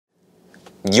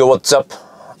Yo, what's up?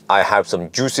 I have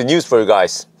some juicy news for you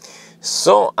guys.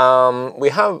 So we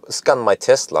have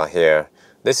ScanMyTesla here.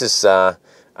 This is an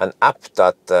app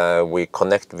that we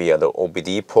connect via the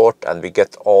OBD port, and we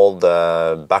get all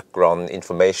the background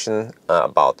information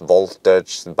about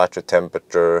voltage, battery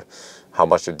temperature, how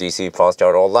much of DC fast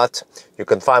charge, all that. You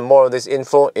can find more of this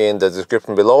info in the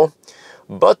description below.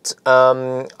 But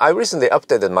I recently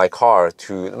updated my car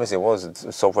to, let me see, what was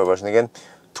the software version again?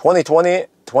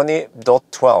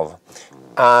 2020.12.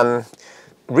 And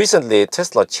recently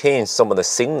Tesla changed some of the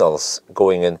signals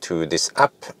going into this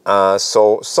app.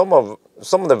 So some of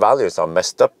the values are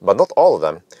messed up, but not all of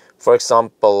them. For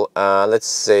example, let's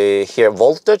say here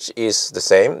voltage is the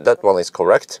same, that one is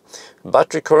correct.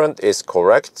 Battery current is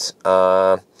correct.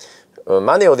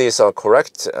 Many of these are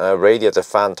correct, radiator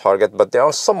fan target, but there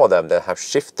are some of them that have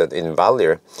shifted in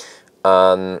value.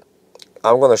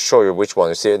 I'm going to show you which one.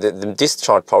 You see, the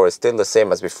discharge power is still the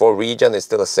same as before, regen is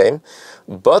still the same.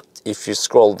 But if you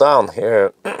scroll down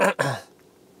here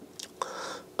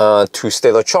to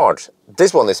state of charge,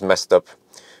 this one is messed up.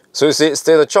 So you see,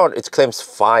 state of charge, it claims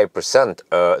 5%.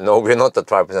 No, we're not at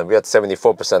 5%, we're at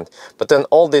 74%. But then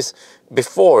all this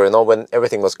before, you know, when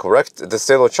everything was correct, the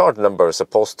state of charge number is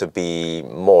supposed to be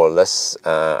more or less,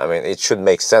 I mean, it should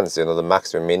make sense, you know, the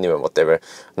maximum, minimum, whatever.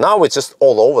 Now it's just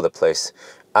all over the place.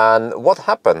 And what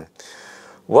happened?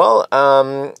 Well,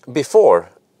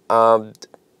 before, the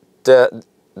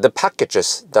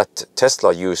packages that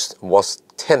Tesla used was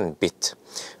 10-bit,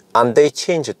 and they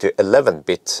changed it to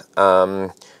 11-bit.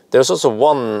 There's also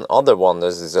one other one that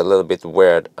is a little bit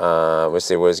weird. We'll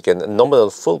see where it's getting nominal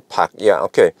full pack. Yeah,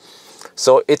 okay.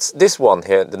 So it's this one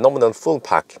here, the nominal full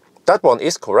pack. That one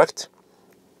is correct.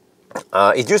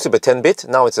 It used to be 10-bit,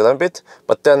 now it's 11-bit,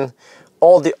 but then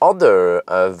all the other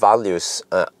values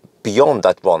beyond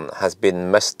that one has been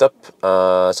messed up.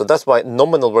 So that's why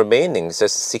nominal remaining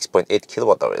says 6.8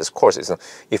 kilowatt hours. Of course, it's not.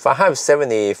 If I have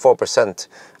 74%,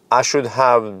 I should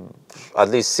have at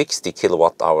least 60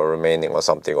 kilowatt hour remaining or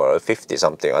something, or 50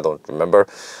 something, I don't remember.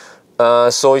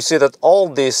 So you see that all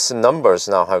these numbers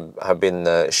now have been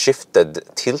shifted,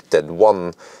 tilted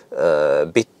one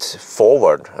bit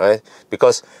forward, right?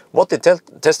 Because what did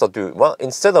Tesla do? Well,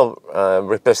 instead of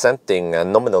representing a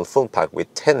nominal full pack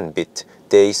with 10-bit,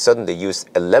 they suddenly use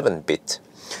 11-bit.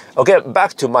 Okay,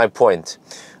 back to my point.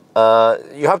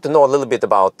 You have to know a little bit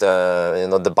about you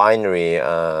know, the binary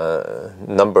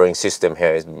numbering system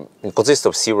here. It consists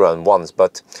of 0 and 1s,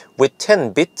 but with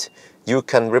 10-bit you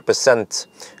can represent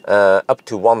up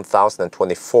to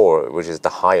 1024, which is the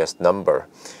highest number.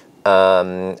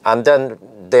 And then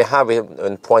they have it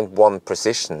in 0.1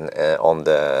 precision on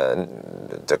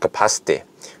the capacity.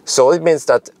 So it means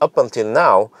that up until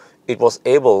now it was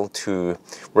able to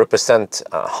represent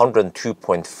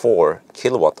 102.4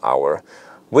 kilowatt hour.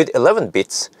 With 11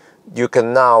 bits, you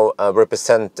can now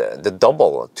represent the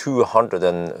double,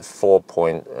 204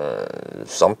 point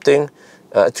something,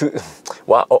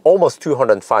 well, almost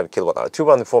 205 kilowatt hours,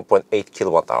 204.8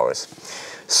 kilowatt hours.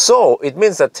 So it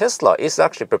means that Tesla is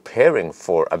actually preparing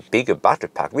for a bigger battery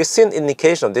pack. We've seen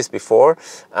indication of this before.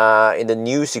 In the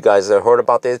news, you guys heard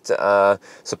about it.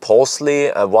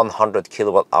 Supposedly a 100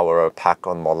 kilowatt hour pack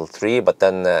on Model 3, but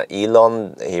then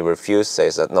Elon, he refused,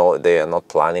 says that no, they are not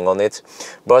planning on it.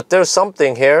 But there's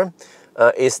something here.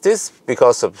 Is this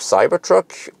because of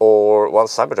Cybertruck, or, well,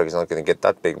 Cybertruck is not going to get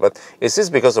that big, but is this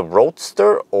because of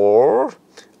Roadster or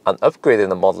an upgrade in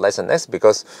the Model S and S?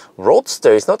 Because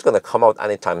Roadster is not going to come out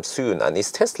anytime soon, and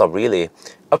is Tesla really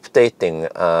updating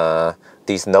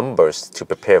these numbers to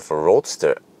prepare for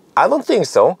Roadster? I don't think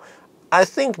so. I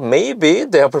think maybe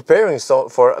they are preparing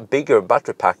for a bigger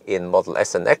battery pack in Model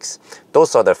S and X.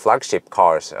 Those are their flagship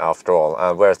cars after all.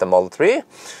 Whereas the Model 3,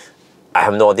 I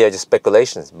have no idea, just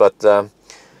speculations. But there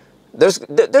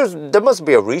must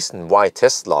be a reason why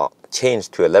Tesla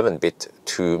changed to 11-bit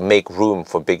to make room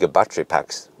for bigger battery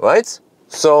packs, right?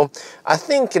 So I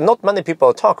think not many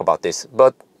people talk about this,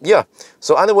 but yeah.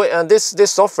 So anyway, and this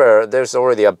software, there's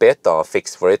already a beta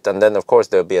fixed for it, and then of course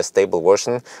there'll be a stable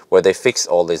version where they fix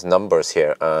all these numbers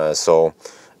here. So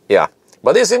yeah,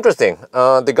 but it's interesting.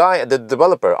 The guy, the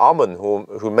developer Amon,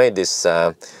 who made this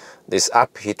this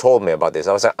app, he told me about this.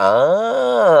 I was like,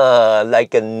 ah,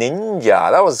 like a ninja.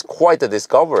 That was quite a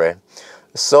discovery.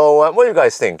 So what do you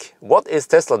guys think? What is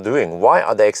Tesla doing? Why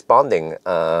are they expanding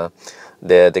the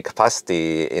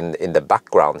capacity in the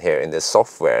background here in the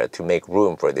software to make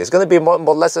room for it? Is it going to be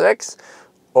Model S X,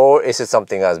 or is it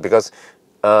something else? Because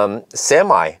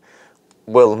Semi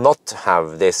will not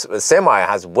have this. Semi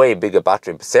has way bigger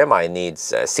battery. Semi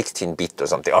needs 16-bit or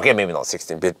something. Okay, maybe not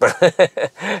 16-bit, but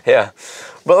yeah.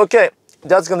 But okay,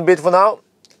 that's going to be it for now.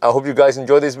 I hope you guys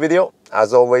enjoyed this video.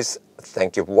 As always,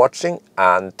 thank you for watching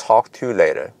and talk to you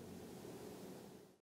later.